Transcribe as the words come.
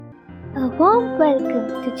A warm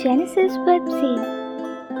welcome to Genesis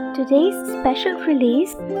Webzine. Today's special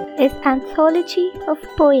release is Anthology of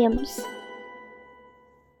Poems.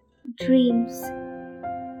 Dreams.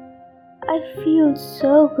 I feel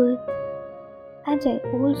so good, and I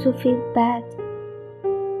also feel bad.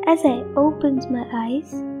 As I opened my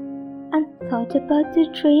eyes and thought about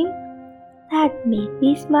the dream that made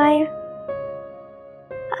me smile,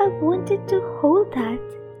 I wanted to hold that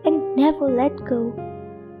and never let go,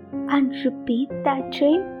 and repeat that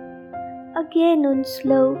dream again on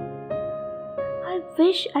slow. I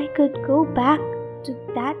wish I could go back to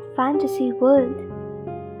that fantasy world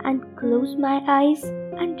and close my eyes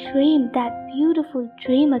and dream that beautiful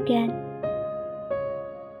dream again.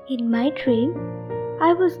 In my dream,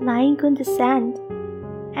 I was lying on the sand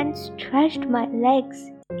and stretched my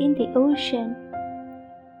legs in the ocean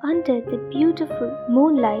under the beautiful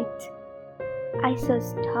moonlight. I saw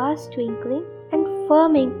stars twinkling and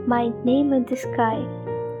forming my name in the sky,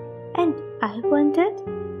 and I wondered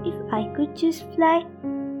if I could just fly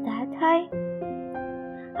that high.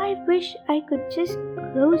 I wish I could just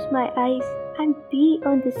close my eyes and be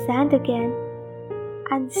on the sand again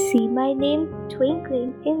and see my name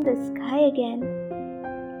twinkling in the sky again.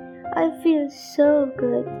 I feel so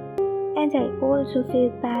good, and I also feel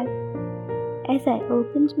bad as I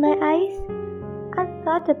opened my eyes and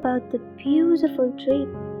thought about the beautiful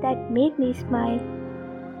dream that made me smile.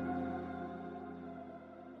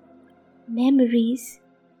 Memories.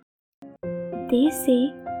 They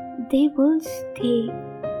say they will stay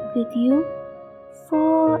with you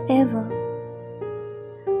forever,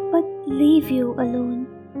 but leave you alone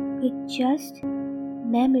with just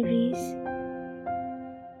memories.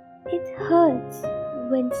 It hurts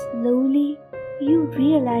when slowly you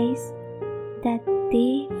realize that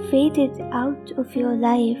they faded out of your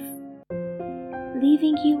life,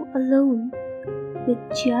 leaving you alone with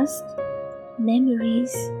just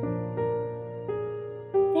memories.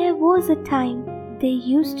 There was a time they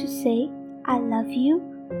used to say, "I love you,"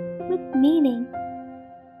 with meaning,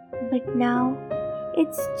 but now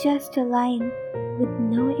it's just a line with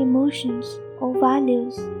no emotions or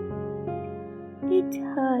values. It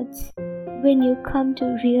hurts when you come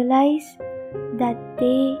to realize that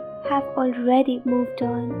they have already moved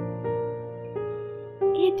on.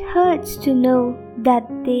 It hurts to know that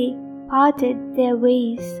they parted their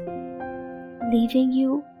ways, leaving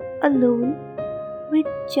you alone with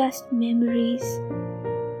just memories.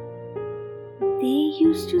 They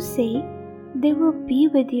used to say they will be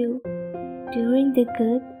with you during the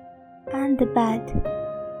good and the bad,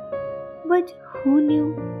 but who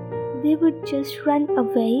knew they would just run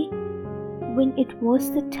away when it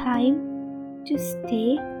was the time to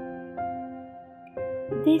stay?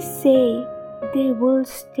 They say they will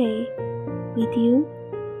stay with you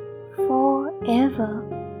forever,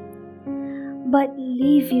 but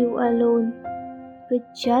leave you alone with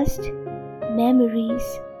just memories.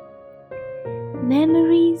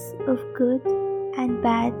 Memories of good and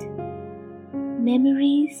bad.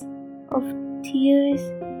 Memories of tears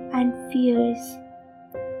and fears.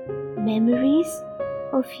 Memories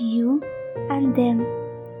of you and them.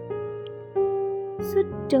 So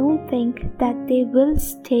don't think that they will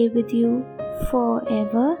stay with you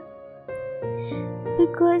forever,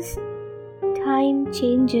 because time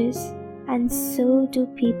changes and so do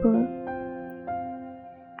people.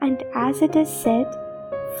 And as it is said,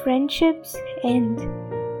 friendships end,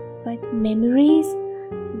 but memories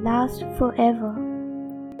last forever.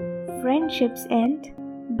 Friendships end,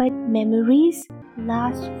 but memories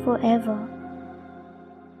last forever.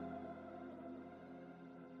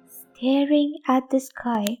 Staring at the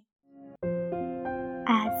sky.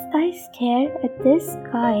 As I stare at this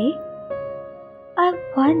sky, I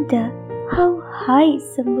wonder how high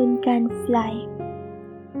someone can fly.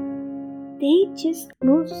 They just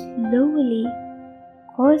move slowly,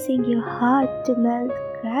 causing your heart to melt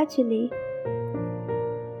gradually.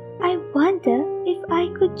 I wonder if I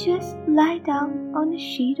could just lie down on a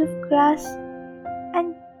sheet of grass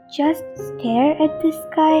and just stare at the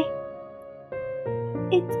sky.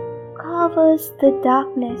 It covers the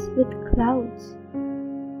darkness with clouds,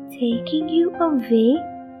 taking you away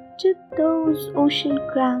to those ocean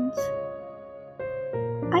grounds.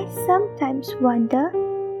 I sometimes wonder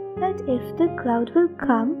that if the cloud will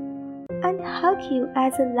come and hug you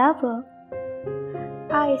as a lover,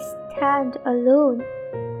 I stand alone,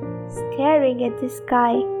 staring at the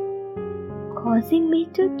sky, causing me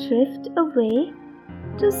to drift away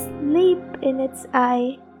to sleep in its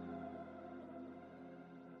eye.